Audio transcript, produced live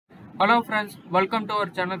Hello friends, welcome to our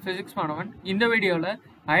channel Physics Maanavan. இந்த வீடியோல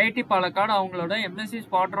IIT Palakkad அவங்களோட MSc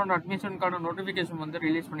spot round admission கான notification வந்து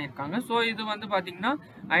ரிலீஸ் பண்ணிருக்காங்க. சோ இது வந்து பாத்தீங்கன்னா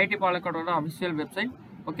IIT Palakkadோட official website.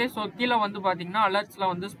 Okay, so கீழ வந்து பாத்தீங்கன்னா அலர்ட்ஸ்ல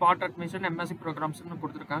வந்து ஸ்பாட் அட்மிஷன் MSc programs-னு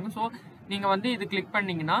கொடுத்திருக்காங்க. சோ நீங்க வந்து இது கிளிக்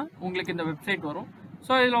பண்ணீங்கன்னா உங்களுக்கு இந்த வெப்சைட் வரும்.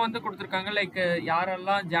 சோ இதுல வந்து கொடுத்திருக்காங்க லைக்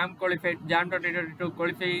யாரெல்லாம் JAM qualified JAM 2022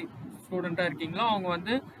 qualify ஸ்டூடெண்டா இருக்கீங்களோ அவங்க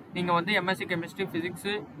வந்து நீங்க வந்து MSc chemistry physics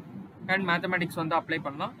and mathematics வந்து அப்ளை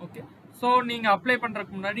பண்ணலாம். ஓகே, ஸோ நீங்கள் அப்ளை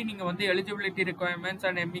பண்ணுறதுக்கு முன்னாடி நீங்கள் வந்து எலிஜிபிலிட்டி ரிக்குவயர்மெண்ட்ஸ்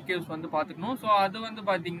அண்ட் MEQs வந்து பார்த்துக்கணும். ஸோ அது வந்து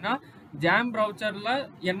பார்த்தீங்கன்னா JAM ப்ரௌச்சரில்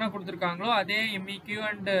என்ன கொடுத்துருக்காங்களோ அதே MEQ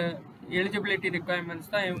அண்ட் எலிஜிபிலிட்டி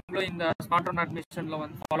ரிக்குவயர்மெண்ட்ஸ் தான் இவங்களும் இந்த ஸ்மார்ட் ரவுண்ட் அட்மிஷனில்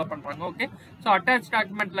வந்து ஃபாலோ பண்ணுறாங்க. ஓகே, ஸோ அட்டாச்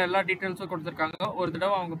டாக்குமெண்ட்டில் எல்லா டீட்டெயில்ஸும் கொடுத்துருக்காங்க. ஒரு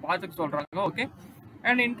தடவை அவங்க பார்த்துக்க சொல்கிறாங்க. ஓகே,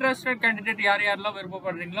 அண்ட் இன்ட்ரெஸ்டட் கேண்டிடேட் யாரெல்லாம்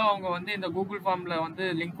விருப்பப்படுறீங்களோ அவங்க வந்து இந்த கூகுள் ஃபார்மில் வந்து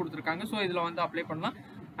லிங்க் கொடுத்துருக்காங்க. ஸோ இதில் வந்து அப்ளை பண்ணலாம்.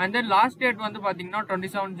 And then last date வந்து பாத்தீங்கன்னா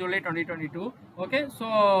 27 July 2022. ஓகே, ஸோ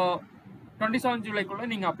 27 ஜூலைக்குள்ள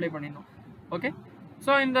நீங்க அப்ளை பண்ணிடணும். ஓகே,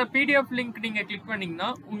 ஸோ இந்த PDF லிங்க் நீங்க கிளிக் பண்ணீங்கன்னா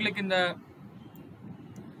உங்களுக்கு இந்த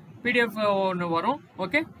PDF ஒன்று வரும்.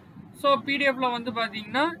 ஓகே, ஸோ PDFல வந்து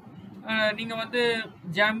பாத்தீங்கன்னா நீங்க வந்து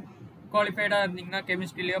JAM குவாலிஃபைடா இருந்தீங்கன்னா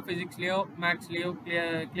கெமிஸ்ட்ரிலையோ பிசிக்ஸ்லயோ மேக்ஸ்லயோ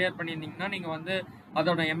கிளியர் பண்ணியிருந்தீங்கன்னா நீங்க வந்து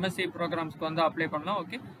அதோட MSc ப்ரோக்ராம்ஸ்க்கு வந்து அப்ளை பண்ணலாம்.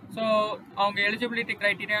 ஓகே, ஸோ அவங்க eligibility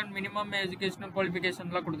criteria and minimum educational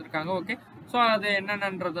குவாலிஃபிகேஷன்லாம் கொடுத்துருக்காங்க. ஓகே, ஸோ அது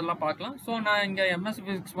என்னென்னன்றதெல்லாம் பார்க்கலாம். ஸோ நான் இங்கே MSc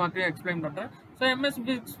பிசிக்ஸ் மட்டும் எக்ஸ்பிளைன் பண்ணுறேன். ஸோ MSc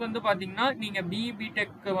பிசிக்ஸ் வந்து பார்த்தீங்கன்னா நீங்கள்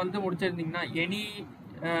BTech வந்து முடிச்சிருந்தீங்கன்னா எனி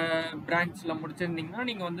பிரான்ச்சில் முடிச்சிருந்தீங்கன்னா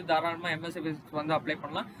நீங்கள் வந்து தாராளமாக MSc பிசிக்ஸ் வந்து அப்ளை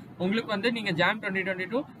பண்ணலாம். உங்களுக்கு வந்து நீங்கள் JAM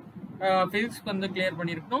 2022 பிசிக்ஸ் வந்து கிளியர்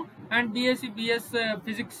பண்ணியிருக்கணும். அண்ட் BS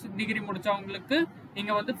பிசிக்ஸ் டிகிரி முடிச்சவங்களுக்கு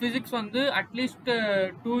நீங்கள் வந்து பிசிக்ஸ் வந்து அட்லீஸ்ட்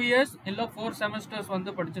 2 இயர்ஸ் இல்லை 4 செமஸ்டர்ஸ்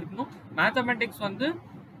வந்து படிச்சிருக்கணும். மேத்தமெட்டிக்ஸ் வந்து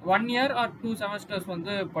 1 இயர் ஆர் 2 செமஸ்டர்ஸ்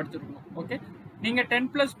வந்து படிச்சிருக்கணும். ஓகே, நீங்கள்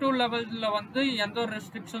 10+2 லெவலில் வந்து எந்த ஒரு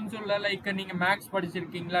ரெஸ்ட்ரிக்ஷன்ஸும் இல்லை. லைக் நீங்கள் மேக்ஸ்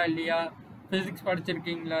படிச்சிருக்கீங்களா இல்லையா, பிசிக்ஸ்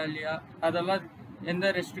படிச்சிருக்கீங்களா இல்லையா, அதெல்லாம் எந்த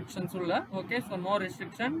ரெஸ்ட்ரிக்ஷன்ஸும் இல்லை. Okay, so no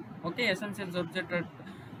restriction. Okay, essential subject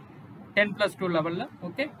 10+2 லெவலில்.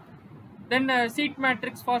 Okay, then seat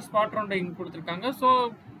matrix for spot rounding கொடுத்துருக்காங்க. ஸோ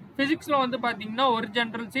ஃபிசிக்ஸில் வந்து பார்த்தீங்கன்னா ஒரு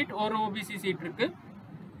ஜென்ரல் சீட் ஒரு OBC சீட் இருக்கு.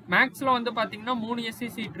 மேக்ஸில் வந்து பார்த்தீங்கன்னா 3 SC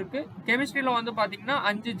சீட் இருக்கு. கெமிஸ்ட்ரியில் வந்து பார்த்தீங்கன்னா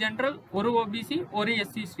 5 ஜென்ரல் ஒரு OBC ஒரு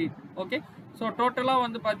SC சீட். ஓகே, ஸோ டோட்டலாக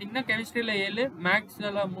வந்து பார்த்தீங்கன்னா கெமிஸ்ட்ரியில் 7,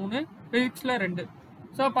 மேக்ஸில் 3, ஃபிசிக்ஸில் 2.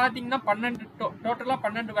 ஸோ பார்த்தீங்கன்னா 12 டோட்டலாக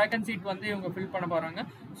 12 வேகன்ட் சீட் வந்து இவங்க ஃபில் பண்ண போகிறாங்க.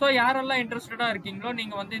 ஸோ யாரெல்லாம் இன்ட்ரெஸ்டடாக இருக்கீங்களோ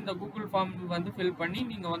நீங்கள் வந்து இந்த கூகுள் ஃபார்ம் வந்து ஃபில் பண்ணி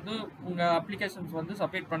நீங்கள் வந்து உங்கள் அப்ளிகேஷன்ஸ் வந்து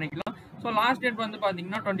சப்மிட் பண்ணிக்கலாம். ஸோ லாஸ்ட் டேட் வந்து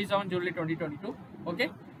பார்த்தீங்கன்னா 27 July 2022. ஓகே,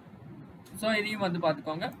 ஸோ இதையும் வந்து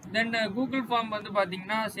பார்த்துக்கோங்க. தென் கூகுள் ஃபார்ம் வந்து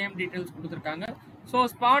பார்த்தீங்கன்னா சேம் டீட்டெயில்ஸ் கொடுத்துருக்காங்க. ஸோ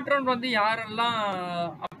ஸ்பாட் ரவுண்ட் வந்து யாரெல்லாம்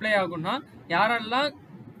அப்ளை ஆகும்னா யாரெல்லாம்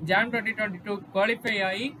JAM 2022 குவாலிஃபை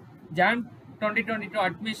ஆகி JAM 2022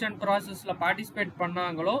 அட்மிஷன் ப்ராசஸில் பார்ட்டிசிபேட்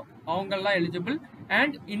பண்ணாங்களோ அவங்கெல்லாம் எலிஜிபிள்.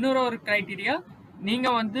 அண்ட் இன்னொரு கிரைட்டீரியா,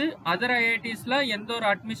 நீங்கள் வந்து அதர் IITஸில் எந்த ஒரு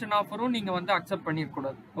அட்மிஷன் ஆஃபரும் நீங்கள் வந்து அக்செப்ட்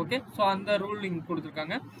பண்ணிடக்கூடாது. ஓகே, ஸோ அந்த ரூல் இங்கே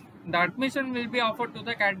கொடுத்துருக்காங்க. The admission will be offered to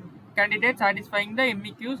the candidate satisfying the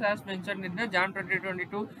MEQs as mentioned in the JAM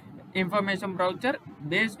 2022 information brochure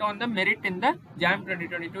based on the merit in the JAM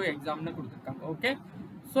 2022 examனு கொடுத்துருக்காங்க. ஓகே,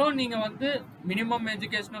 ஸோ நீங்கள் வந்து minimum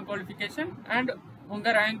educational qualification and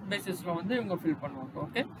உங்கள் rank பேசிஸில் வந்து இவங்க fill பண்ணுவாங்க.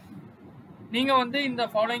 Okay, நீங்கள் வந்து இந்த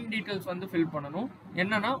ஃபாலோயிங் டீட்டெயில்ஸ் வந்து ஃபில் பண்ணணும்.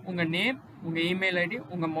 என்னன்னா உங்கள் நேம், உங்கள் இமெயில் ஐடி,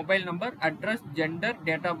 உங்கள் mobile number, address, gender,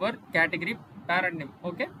 date of birth, category, parent name.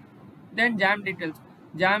 Okay, then JAM details,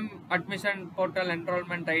 JAM admission portal,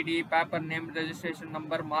 enrolment ID, paper name, registration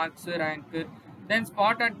number, marks, rank. Then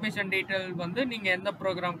spot admission detail வந்து நீங்கள் எந்த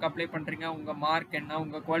ப்ரோக்ராம்க்கு apply பண்ணுறீங்க, உங்கள் mark என்ன,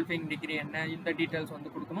 உங்கள் qualifying degree என்ன, இந்த details வந்து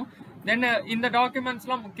கொடுக்கணும். தென் இந்த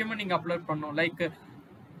டாக்குமெண்ட்ஸ்லாம் முக்கியமாக நீங்கள் அப்லோட் பண்ணணும். Like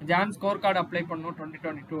JAM score card apply பண்ணணும்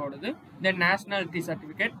 2022ஓடது. தென்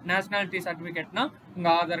நேஷனாலிட்டி சர்டிஃபிகேட்னா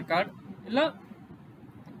உங்கள் ஆதார் கார்டு இல்லை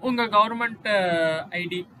உங்கள் கவர்மெண்ட்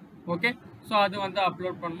ஐடி. ஓகே, ஸோ அது வந்து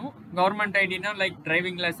அப்லோட் பண்ணணும். Government ஐடினா like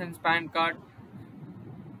driving licence, pan card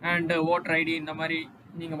and voter ID, இந்த மாதிரி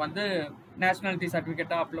நீங்கள் வந்து நேஷனாலிட்டி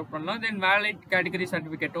சர்டிஃபிகேட்டாக அப்லோட் பண்ணலாம். தென் valid category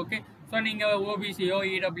certificate. Okay, so நீங்கள் OBCயோ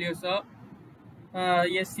EWSஓ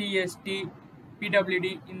SC ST PWD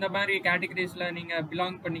இந்த மாதிரி கேட்டகரிஸில் நீங்கள்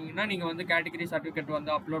பிலாங் பண்ணிங்கன்னா நீங்கள் வந்து கேட்டகரி சர்டிஃபிகேட்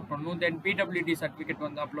வந்து அப்லோட் பண்ணணும். தென் PWD சர்டிஃபிகேட்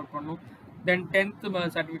வந்து அப்லோட் பண்ணணும். தென் 10th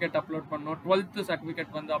சர்டிஃபிகேட் அப்லோட் பண்ணணும். 12th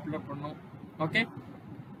சர்டிஃபிகேட் வந்து அப்லோட் பண்ணணும். ஓகே,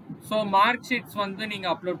 ஸோ மார்க் ஷீட்ஸ் வந்து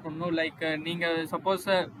நீங்கள் அப்லோட் பண்ணணும். லைக் நீங்கள் சப்போஸ்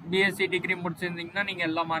BSc டிகிரி முடிச்சிருந்தீங்கன்னா நீங்கள்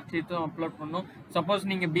எல்லா மார்க் ஷீட்ஸும் அப்லோட் பண்ணணும். சப்போஸ்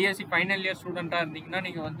நீங்கள் BSc ஃபைனல் இயர் ஸ்டூடெண்ட்டாக இருந்தீங்கன்னா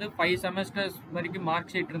நீங்கள் வந்து 5 செமஸ்டர்ஸ் வரைக்கும்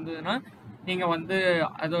மார்க் ஷீட் இருந்ததுன்னா நீங்கள் வந்து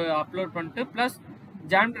அதை அப்லோட் பண்ணிட்டு ப்ளஸ்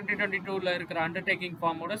ஜாம் 2022 இருக்கிற அண்டர்டேக்கிங்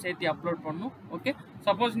ஃபார்மோட சேர்த்து அப்லோட் பண்ணணும். ஓகே,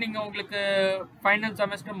 சப்போஸ் நீங்கள் உங்களுக்கு ஃபைனல்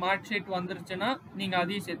செமஸ்டர் மார்க் ஷீட் வந்துருச்சுன்னா நீங்கள்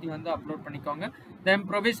அதையும் சேர்த்து வந்து அப்லோட் பண்ணிக்கோங்க. தென்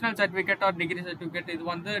provisional certificate or degree certificate இது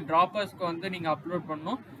வந்து ட்ராப்பர்ஸ்க்கு வந்து நீங்கள் அப்லோட்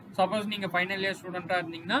பண்ணணும். சப்போஸ் நீங்கள் ஃபைனல் இயர் ஸ்டூடெண்ட்டாக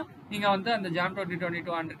இருந்தீங்கன்னா நீங்கள் வந்து அந்த ஜாம்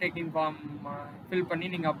 2022 அண்டர்டேக்கிங் ஃபார்ம் ஃபில் பண்ணி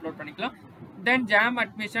நீங்கள் அப்லோட் பண்ணிக்கலாம். தென் jam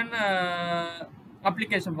admission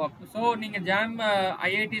application form. So நீங்கள் ஜாம்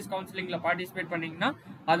ஐஐடிஸ் கவுன்சிலிங்கில் பார்ட்டிசிபேட் பண்ணிங்கன்னா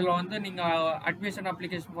அதில் வந்து நீங்கள் அட்மிஷன்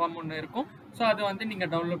அப்ளிகேஷன் ஃபார்ம் ஒன்று இருக்கும். ஸோ அதை வந்து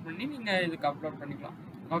நீங்கள் டவுன்லோட் பண்ணி நீங்கள் இதுக்கு அப்லோட் பண்ணிக்கலாம்.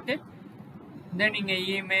 ஓகே, தென் நீங்கள்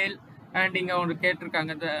இமெயில் அண்ட் இங்கே ஒன்று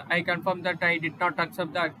கேட்டிருக்காங்க, ஐ confirm that I did not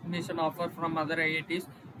accept the admission offer from other IITs.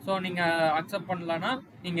 So நீங்கள் அக்செப்ட் பண்ணலன்னா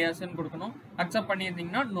நீங்கள் எஸ்ன்னு கொடுக்கணும், அக்செப்ட்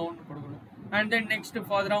பண்ணியிருந்தீங்கன்னா நோன்னு கொடுக்கணும். அண்ட் தென் நெக்ஸ்ட்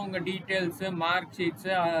ஃபர்தராக உங்கள் டீட்டெயில்ஸு, மார்க் ஷீட்ஸு,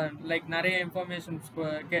 லைக் நிறைய இன்ஃபர்மேஷன்ஸ்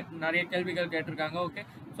நிறைய கேள்விகள் கேட்டிருக்காங்க. ஓகே,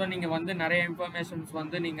 ஸோ நீங்கள் வந்து நிறைய இன்ஃபர்மேஷன்ஸ்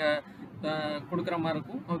வந்து நீங்கள் கொடுக்குற மாதிரி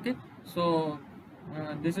இருக்கும். Okay, so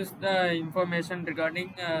this is the information regarding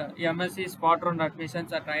MSc spot round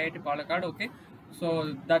admissions at IIT Palakkad. Okay, so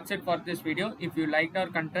that's it for this video. If you liked our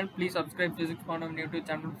content, please subscribe Physics Maanavan YouTube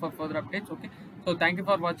channel for further updates. Okay, so thank you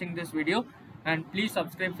for watching this video and please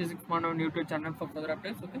subscribe Physics Maanavan YouTube channel for further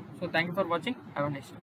updates. Okay, so thank you for watching. Have a nice day.